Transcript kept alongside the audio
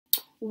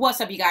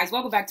What's up, you guys?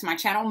 Welcome back to my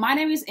channel. My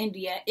name is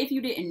India. If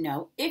you didn't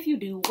know, if you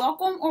do,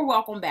 welcome or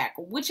welcome back,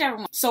 whichever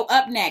one. So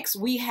up next,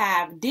 we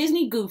have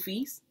Disney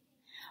Goofies.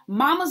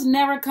 Mama's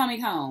Never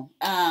Coming Home.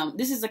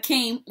 This is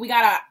Akeem. We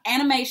got our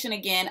animation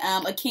again.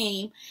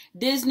 Akeem,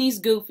 Disney's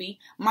Goofy.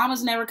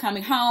 Mama's Never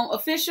Coming Home.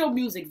 Official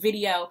music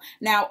video.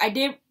 Now, I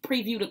did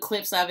preview the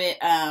clips of it,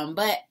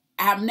 but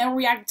I have never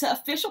reacted to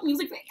official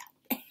music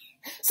video.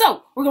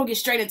 So, we're going to get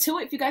straight into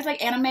it. If you guys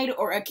like animated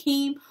or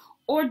Akeem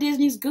or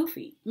Disney's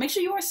Goofy, make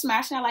sure you are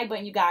smashing that like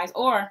button, you guys,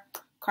 or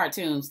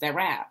cartoons that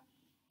rap,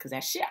 because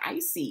that shit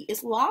icy.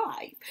 It's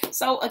live.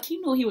 So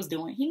Akeem knew what he was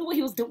doing. He knew what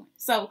he was doing.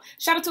 So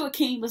shout out to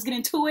Akeem. Let's get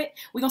into it.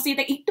 We're gonna see if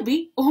they eat the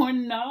beat or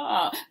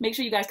not. Make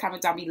sure you guys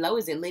comment down below.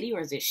 Is it litty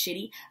or is it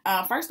shitty?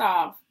 First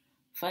off,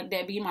 fuck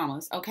deadbeat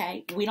mamas,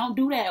 okay? We don't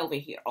do that over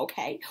here,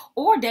 okay?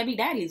 Or deadbeat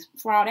daddies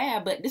for all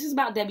that, but this is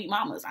about deadbeat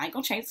mamas. I ain't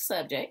gonna change the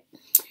subject.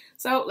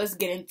 So let's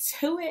get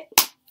into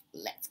it.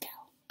 Let's go.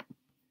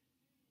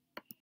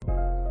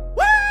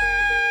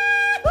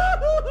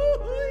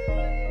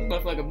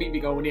 Motherfucker beat me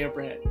going there,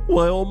 Brad.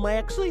 Well,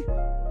 Maxie,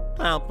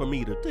 time for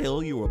me to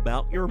tell you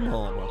about your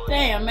mama.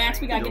 Damn, Max,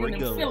 we gotta get in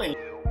the feeling.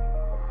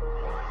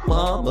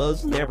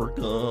 Mama's never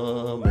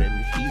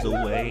coming, she's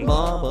away.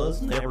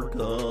 Mama's never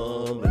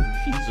coming,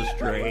 she's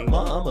astray.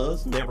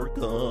 Mama's never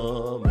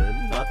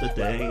coming, not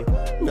today.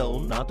 No,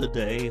 not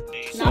today.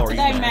 Not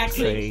today,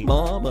 Maxie.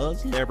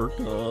 Mama's never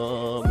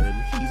coming,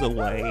 she's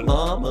away.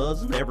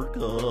 Mama's never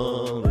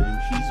coming,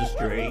 she's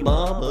astray.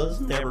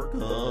 Mama's never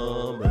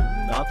coming,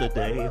 not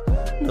today.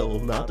 No,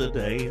 not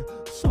today.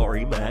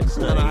 Sorry, Max.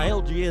 When I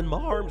held you in my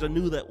arms, I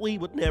knew that we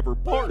would never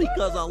part,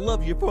 because I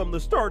love you from the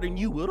start and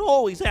you would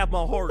always have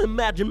my heart.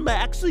 Imagine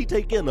Maxie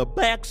taking a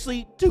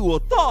backseat to a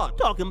thought,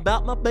 talking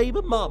about my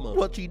baby mama.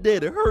 What she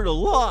did, it hurt a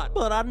lot,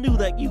 but I knew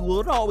that you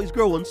would always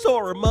grow and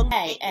soar among.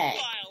 Hey.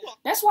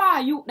 That's why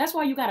you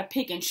gotta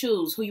pick and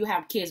choose who you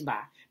have kids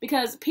by,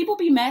 because people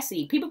be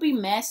messy. People be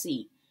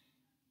messy.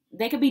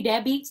 They could be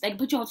deadbeats. They can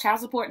put you on child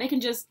support. They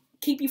can just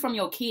keep you from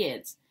your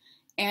kids.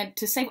 And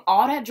to save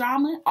all that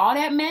drama, all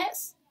that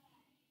mess,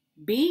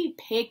 be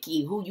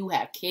picky who you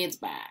have kids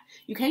by.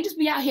 You can't just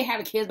be out here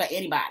having kids by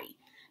anybody.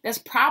 That's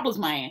problems,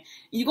 man.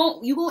 You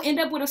gonna end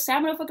up with a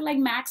sad motherfucker like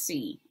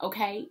Maxie,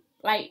 okay?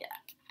 Like,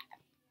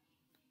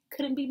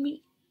 couldn't be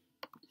me.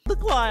 The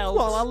clouds.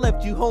 While I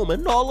left you home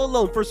and all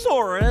alone for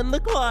Sora and the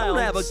clouds. Don't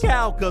have a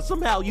cow, cause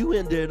somehow you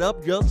ended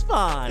up just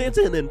fine.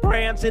 Dancing and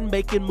prancing,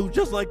 making moves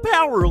just like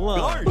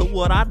Powerline. But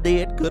what I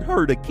did could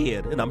hurt a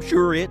kid, and I'm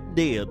sure it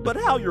did. But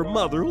how your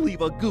mother leave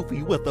a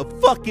Goofy with a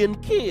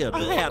fucking kid?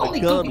 I had a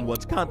gun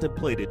once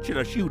contemplated, should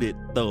I shoot it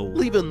though?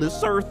 Leaving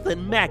this earth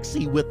and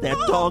Maxie with that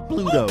dog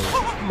Pluto.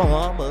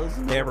 Mama's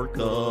never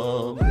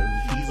coming,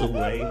 she's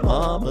away.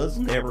 Mama's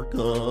never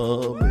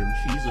coming,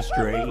 she's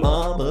astray.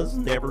 Mama's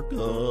never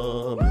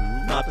coming,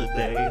 not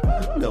today.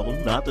 No,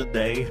 not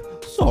today.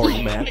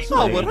 Sorry, Max.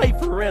 I would hate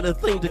for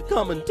anything to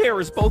come and tear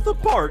us both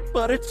apart,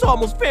 but it's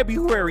almost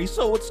February,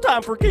 so it's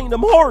time for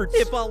Kingdom Hearts.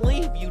 If I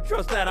leave you,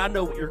 trust that I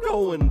know what you're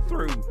going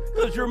through,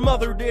 cause your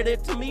mother did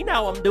it to me,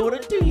 now I'm doing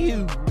it to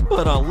you.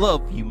 But I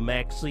love you,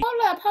 Maxie.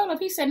 Hold up.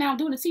 He said now I'm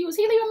doing it to you. Is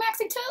he leaving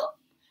Maxie too?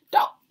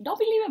 Don't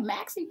be leaving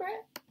Maxie, bruh.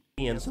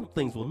 And some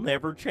things will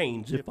never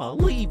change if I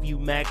leave you,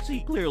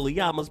 Maxie.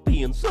 Clearly I must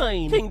be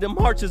insane. Kingdom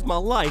Hearts is my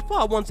life.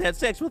 I once had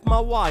sex with my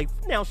wife.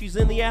 Now she's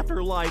in the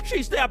afterlife.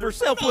 She stabbed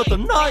herself with a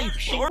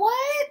knife.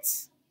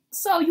 What?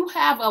 So you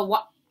have a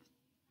what?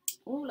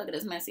 Oh, look at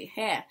this messy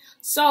hair.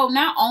 So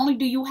not only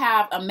do you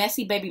have a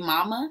messy baby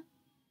mama,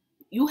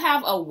 you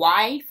have a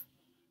wife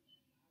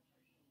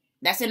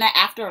that's in the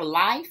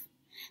afterlife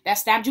that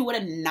stabbed you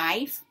with a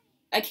knife.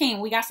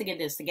 Akeem, we got to get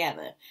this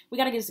together. We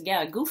got to get this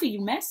together. Goofy, you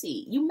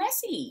messy. You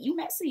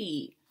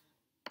messy.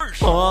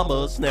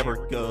 Mama's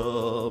never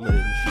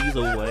coming, she's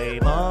away.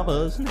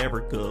 Mama's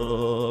never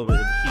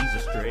coming,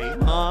 she's astray.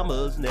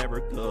 Mama's never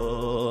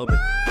coming,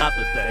 not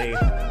today.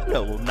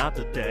 No, not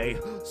today.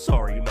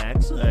 Sorry,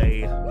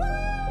 Maxie.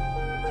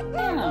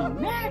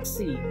 Damn,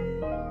 Maxie.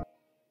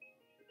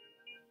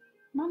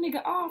 My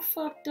nigga all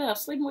fucked up,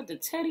 sleeping with the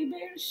teddy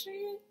bear and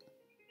shit.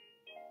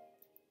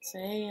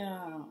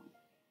 Damn.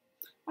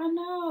 I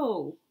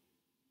know.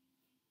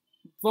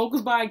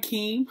 Vocals by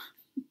Akeem.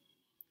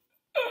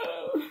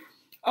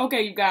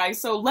 Okay, you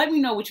guys. So let me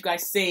know what you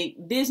guys think.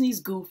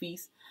 Disney's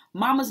Goofies.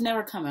 Mama's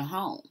Never Coming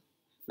Home.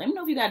 Let me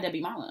know if you got a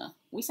deadbeat mama.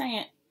 We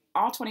saying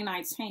all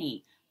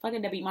 2019. Fuck a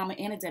deadbeat mama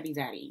and a deadbeat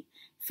daddy.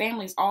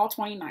 Families all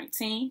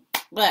 2019.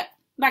 But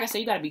like I said,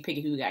 you gotta be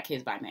picky who you got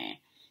kids by, man.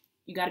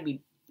 You gotta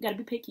be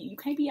picky. You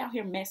can't be out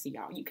here messy,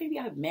 y'all. You can't be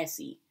out here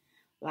messy.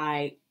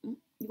 Like,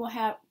 you're gonna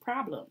have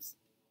problems.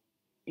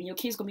 And your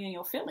kids gonna be in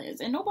your feelings.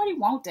 And nobody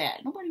want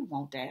that. Nobody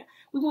want that.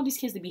 We want these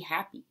kids to be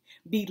happy,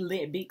 be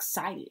lit, be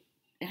excited,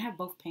 and have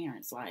both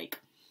parents. Like,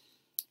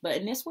 but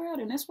in this world,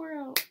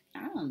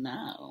 I don't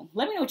know.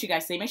 Let me know what you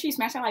guys say. Make sure you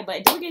smash that like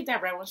button. Don't forget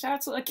that red one. Shout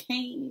out to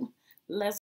Akeem. Let's